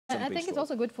I think it's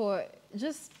also good for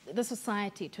just the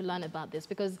society to learn about this,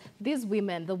 because these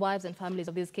women, the wives and families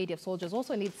of these KDF soldiers,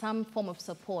 also need some form of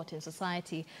support in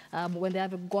society when they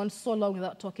have gone so long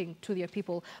without talking to their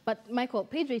people. But Michael,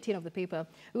 page 18 of the paper,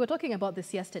 we were talking about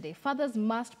this yesterday. Fathers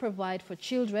must provide for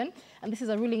children, and this is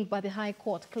a ruling by the High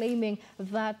Court claiming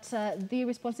that the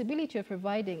responsibility of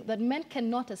providing, that men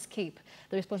cannot escape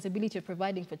the responsibility of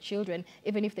providing for children,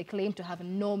 even if they claim to have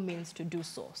no means to do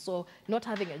so. So not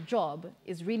having a job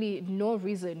is really no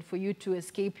reason for you to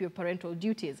escape your parental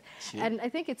duties. Sure. And I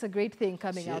think it's a great thing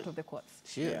coming out of the courts.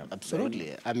 Sure, yeah,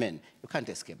 absolutely. I mean, you can't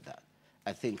escape that.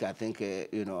 I think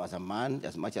you know, as a man,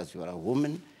 as much as you are a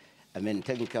woman, I mean,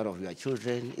 taking care of your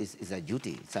children is a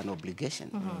duty. It's an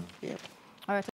obligation. Yeah. All right.